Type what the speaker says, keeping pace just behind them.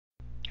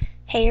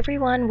Hey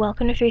everyone,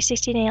 welcome to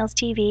 360Nails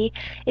TV.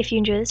 If you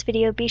enjoy this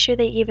video, be sure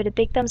that you give it a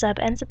big thumbs up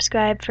and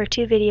subscribe for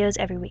 2 videos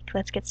every week.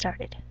 Let's get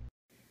started.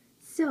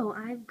 So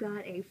I've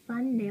got a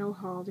fun nail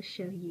haul to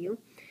show you,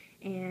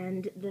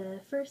 and the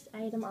first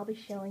item I'll be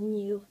showing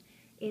you,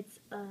 it's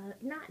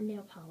not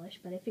nail polish,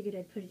 but I figured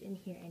I'd put it in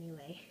here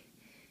anyway.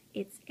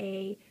 It's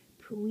a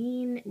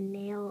Pueen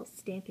nail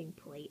stamping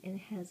plate, and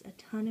it has a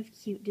ton of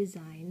cute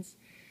designs,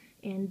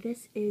 and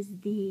this is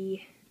the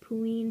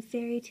Pueen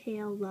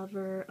Fairytale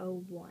Lover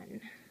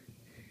 01.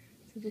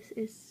 So this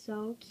is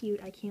so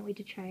cute. I can't wait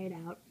to try it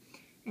out.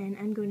 And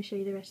I'm going to show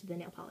you the rest of the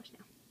nail polish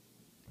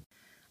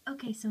now.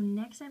 Okay, so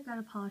next I've got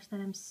a polish that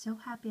I'm so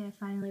happy I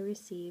finally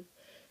received.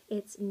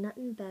 It's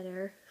Nuttin'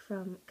 Better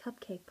from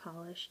Cupcake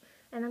Polish.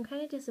 And I'm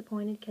kind of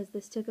disappointed because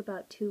this took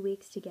about 2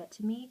 weeks to get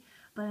to me,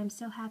 but I'm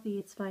so happy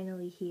it's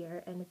finally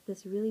here. And it's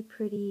this really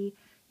pretty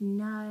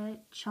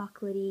nut,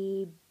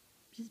 chocolatey,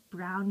 just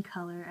brown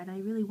color, and I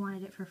really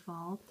wanted it for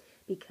fall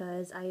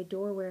because I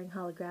adore wearing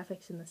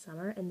holographics in the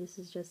summer, and this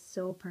is just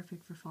so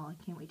perfect for fall. I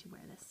can't wait to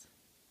wear this.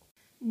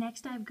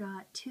 Next I've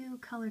got 2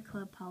 Color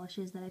Club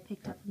polishes that I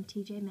picked up from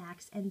TJ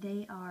Maxx, and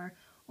they are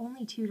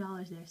only $2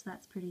 there, so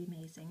that's pretty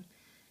amazing.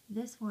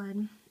 This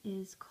one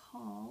is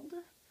called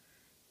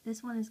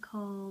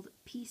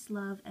Peace,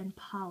 Love, and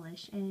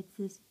Polish, and it's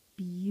this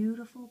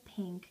beautiful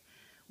pink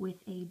with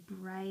a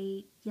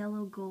bright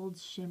yellow gold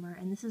shimmer,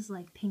 and this is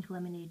like pink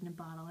lemonade in a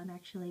bottle. I'm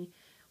actually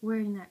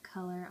wearing that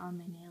color on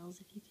my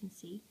nails, if you can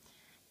see,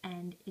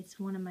 and it's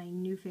one of my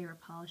new favorite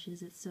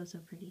polishes. It's so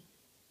pretty.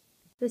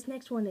 This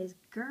next one is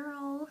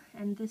Grrll,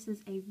 and this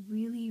is a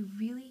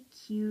really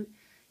cute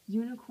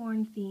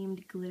unicorn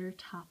themed glitter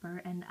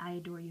topper, and I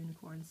adore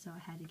unicorns, so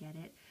I had to get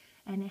it.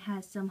 And it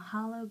has some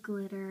hollow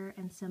glitter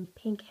and some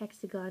pink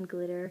hexagon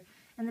glitter,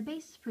 and the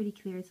base is pretty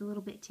clear. It's a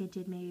little bit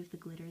tinted, maybe if the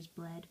glitter's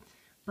bled.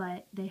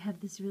 But they have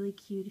this really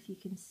cute, if you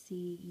can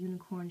see,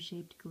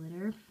 unicorn-shaped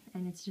glitter,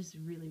 and it's just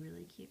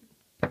really cute.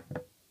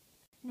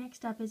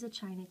 Next up is a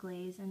China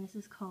Glaze, and this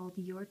is called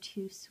You're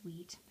Too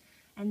Sweet.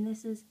 And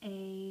this is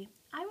I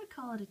would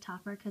call it a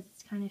topper because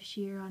it's kind of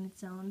sheer on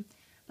its own,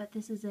 but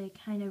this is a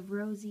kind of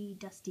rosy,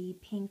 dusty,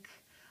 pink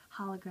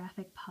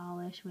holographic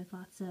polish with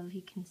lots of,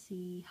 you can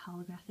see,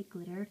 holographic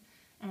glitter.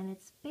 And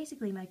it's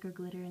basically micro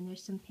glitter, and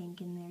there's some pink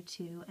in there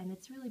too, and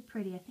it's really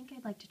pretty. I think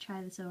I'd like to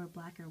try this over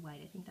black or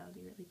white. I think that would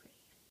be really pretty.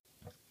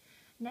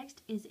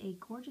 Next is a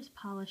gorgeous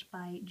polish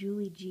by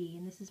Julie G,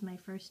 and this is my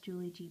first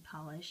Julie G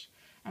polish.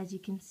 As you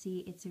can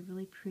see, it's a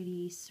really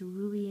pretty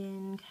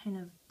cerulean, kind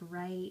of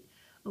bright,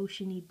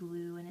 oceany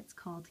blue, and it's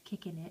called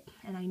Kickin It.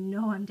 And I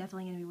know I'm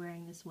definitely going to be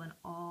wearing this one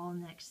all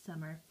next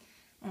summer.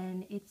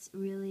 And it's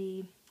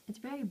very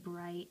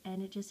bright,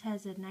 and it just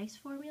has a nice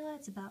formula.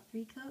 It's about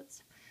 3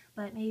 coats,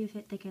 but maybe if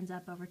it thickens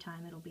up over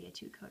time, it'll be a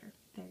 2-coater.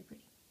 Very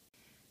pretty.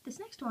 This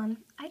next one,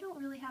 I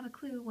don't really have a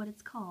clue what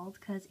it's called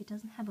because it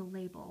doesn't have a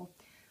label,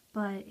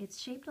 but it's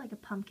shaped like a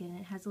pumpkin and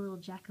it has a little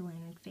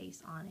jack-o'-lantern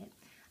face on it.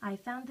 I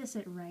found this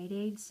at Rite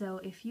Aid, so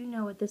if you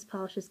know what this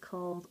polish is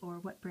called or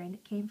what brand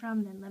it came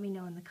from, then let me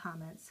know in the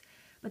comments.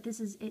 But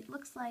it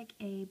looks like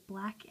a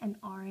black and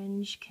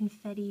orange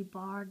confetti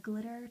bar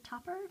glitter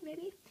topper,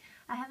 maybe?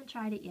 I haven't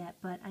tried it yet,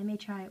 but I may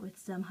try it with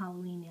some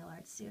Halloween nail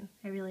art soon.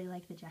 I really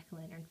like the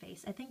jack-o'-lantern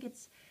face. I think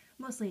it's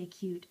mostly a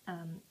cute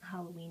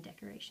Halloween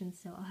decoration,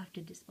 so I'll have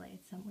to display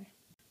it somewhere.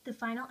 The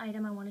final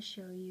item I want to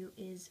show you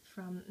is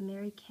from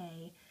Mary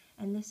Kay,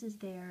 and this is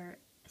their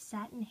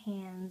Satin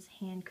Hands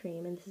hand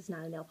cream, and this is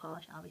not a nail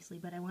polish obviously,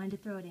 but I wanted to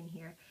throw it in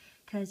here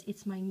because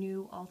it's my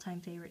new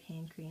all-time favorite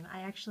hand cream.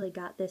 I actually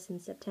got this in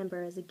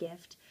September as a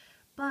gift,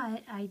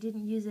 but I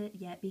didn't use it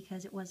yet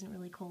because it wasn't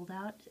really cold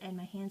out, and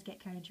my hands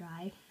get kind of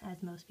dry,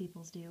 as most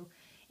people's do,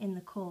 in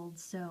the cold,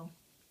 so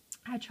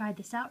I tried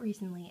this out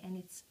recently, and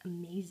it's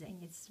amazing.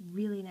 It's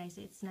really nice.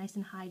 It's nice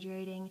and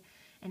hydrating,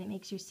 and it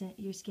makes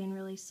your skin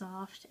really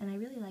soft, and I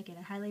really like it.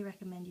 I highly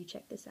recommend you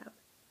check this out.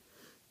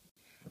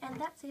 And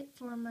that's it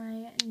for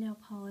my nail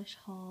polish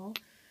haul.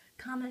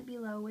 Comment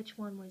below which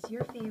one was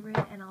your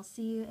favorite, and I'll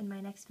see you in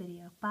my next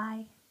video.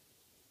 Bye!